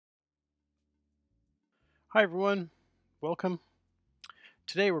Hi everyone, welcome.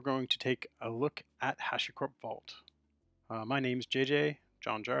 Today we're going to take a look at HashiCorp Vault. My name is JJ,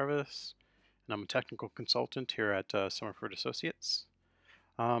 John Jarvis, and I'm a technical consultant here at Somerford Associates.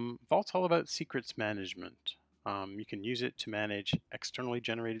 Vault's all about secrets management. You can use it to manage externally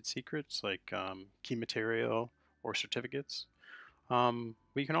generated secrets like key material or certificates. But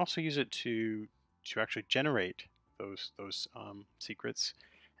you can also use it to actually generate those secrets,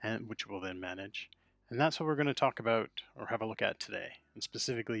 and which we'll then manage. And that's what we're going to talk about or have a look at today, and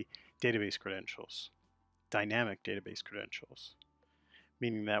specifically database credentials, dynamic database credentials,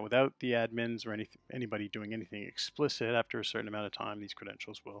 meaning that without the admins or anybody doing anything explicit, after a certain amount of time, these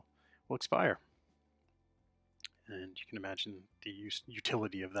credentials will expire. And you can imagine the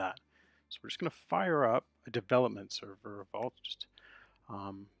utility of that. So we're just going to fire up a development server of Vault just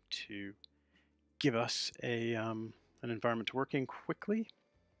to give us an environment to work in quickly.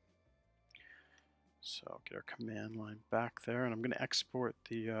 So I'll get our command line back there, and I'm going to export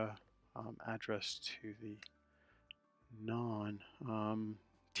the address to the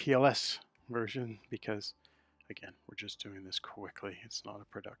non-TLS version because, again, we're just doing this quickly. It's not a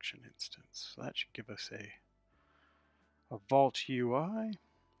production instance. So that should give us a Vault UI.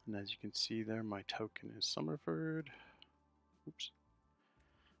 And as you can see there, my token is Somerford. Oops.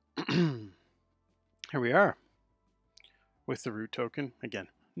 Here we are with the root token. Again,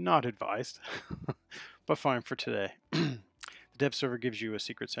 not advised, but fine for today. The dev server gives you a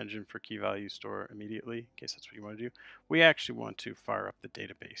secrets engine for key value store immediately, in case that's what you want to do. We actually want to fire up the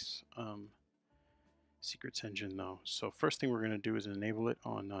database secrets engine though. So first thing we're going to do is enable it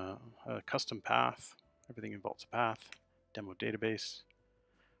on a custom path. Everything involves a path, demo database.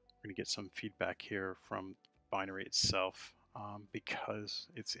 We're going to get some feedback here from binary itself because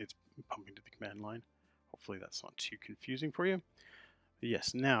it's pumping to the command line. Hopefully that's not too confusing for you. But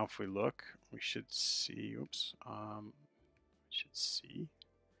yes, now if we look, we should see,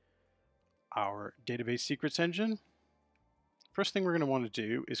 our database secrets engine. First thing we're going to want to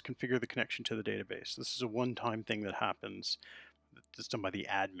do is configure the connection to the database. This is a one-time thing that happens. That's done by the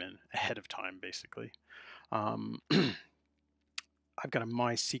admin ahead of time, basically. I've got a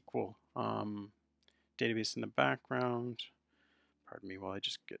MySQL database in the background. Pardon me while I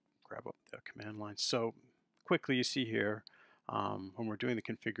just grab up the command line. So quickly, you see here, when we're doing the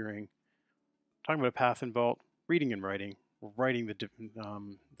configuring, talking about a path in Vault, reading and writing. We're writing the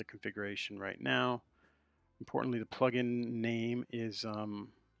configuration right now. Importantly, the plugin name is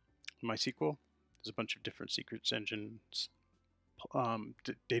MySQL. There's a bunch of different secrets engines,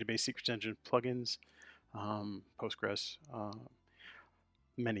 database secrets engine plugins, Postgres,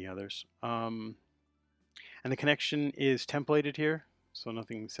 many others. And the connection is templated here, so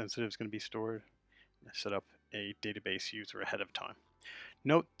nothing sensitive is going to be stored. I set up a database user ahead of time.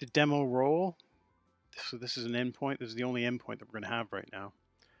 Note the demo role. So this is an endpoint. This is the only endpoint that we're going to have right now.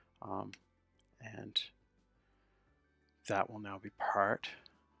 And that will now be part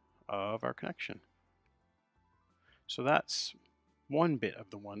of our connection. So that's one bit of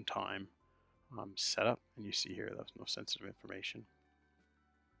the one-time setup. And you see here, that's no sensitive information.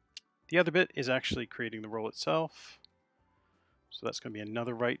 The other bit is actually creating the role itself. So that's going to be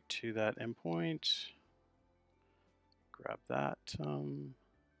another write to that endpoint. Grab that. There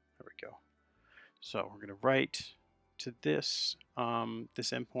we go. So we're going to write to this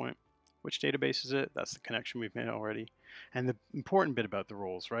this endpoint. Which database is it? That's the connection we've made already. And the important bit about the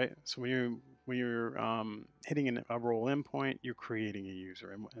roles, right? So when you're hitting a role endpoint, you're creating a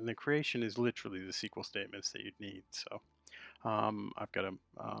user, and the creation is literally the SQL statements that you'd need. So I've got a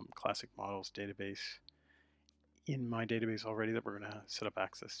classic models database in my database already that we're going to set up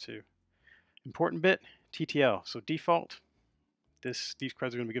access to. Important bit, TTL. So default, these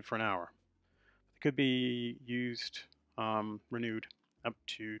creds are going to be good for an hour. They could be used, renewed up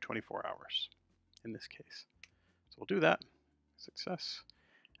to 24 hours in this case. So we'll do that. Success.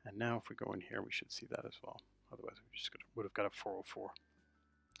 And now if we go in here, we should see that as well. Otherwise, we just would have got a 404.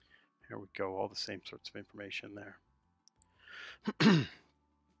 Here we go, all the same sorts of information there.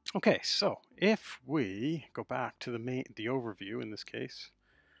 Okay, so if we go back to the overview in this case,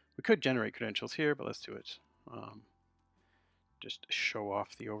 we could generate credentials here, but let's do it. Just show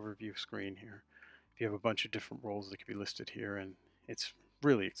off the overview screen here. If you have a bunch of different roles that could be listed here, and it's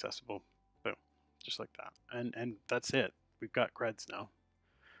really accessible. Boom, just like that. And that's it. We've got creds now.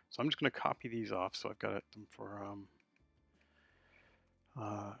 So I'm just going to copy these off so I've got them for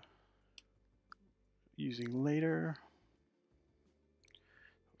using later.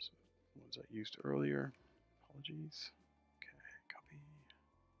 Those ones I used earlier. Apologies. Okay, copy.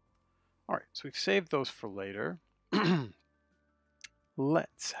 All right, so we've saved those for later.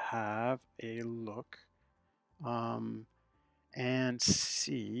 Let's have a look and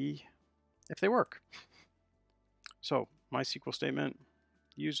see if they work. So my SQL statement,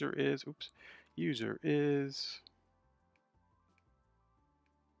 user is,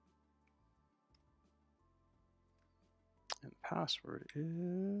 and password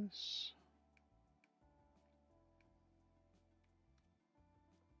is,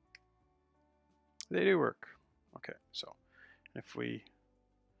 they do work. Okay, so if we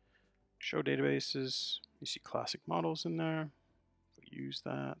show databases, you see classic models in there. We use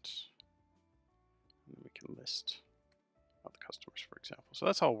that, and we can list all the customers, for example. So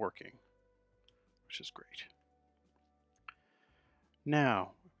that's all working, which is great.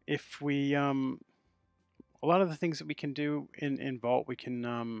 Now, if we, a lot of the things that we can do in Vault, we can,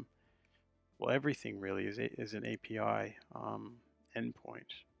 well, everything really is an API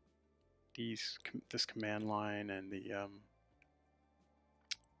endpoint. This command line and the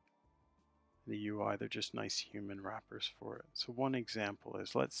UI, they're just nice human wrappers for it. So one example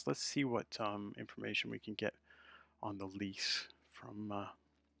is, let's see what information we can get on the lease from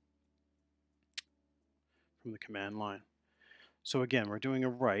the command line. So again, we're doing a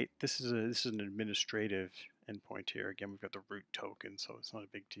write. This is an administrative endpoint here. Again, we've got the root token, so it's not a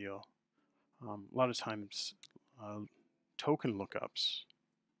big deal. A lot of times, token lookups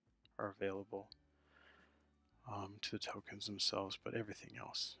are available to the tokens themselves, but everything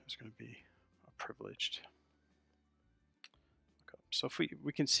else is going to be privileged. So if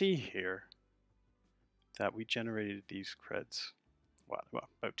we can see here that we generated these creds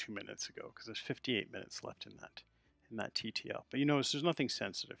about 2 minutes ago, because there's 58 minutes left in that TTL. But you notice there's nothing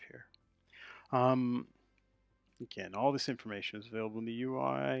sensitive here. Again, all this information is available in the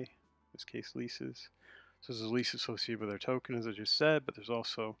UI, in this case leases. So there's a lease associated with our token, as I just said, but there's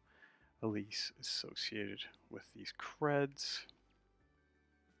also a lease associated with these creds.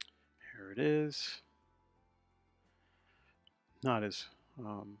 Here it is. Not as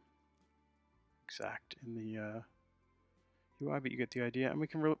exact in the UI, but you get the idea. And we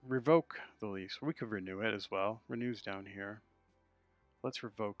can revoke the lease, or we could renew it as well. Renew's down here. Let's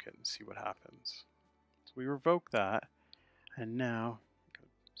revoke it and see what happens. So we revoke that, and now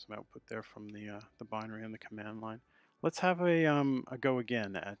some output there from the binary and the command line. Let's have a go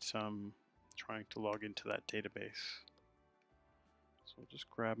again at trying to log into that database. So I'll just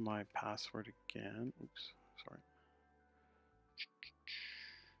grab my password again. Oops, sorry.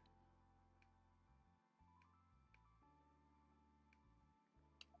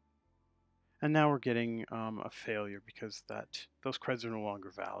 And now we're getting a failure because those creds are no longer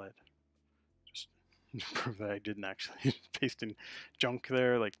valid. Just prove that I didn't actually paste in junk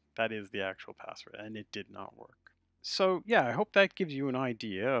there. Like, that is the actual password, and it did not work. So yeah, I hope that gives you an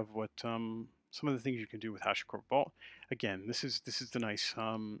idea of what some of the things you can do with HashiCorp Vault. Again, this is the nice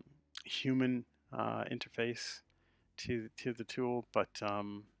human interface to the tool, but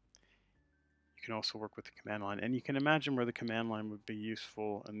you can also work with the command line, and you can imagine where the command line would be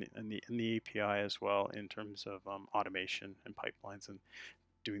useful in the API as well, in terms of automation and pipelines and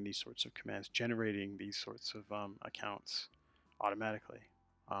doing these sorts of commands, generating these sorts of accounts automatically.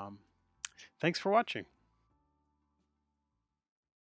 Thanks for watching.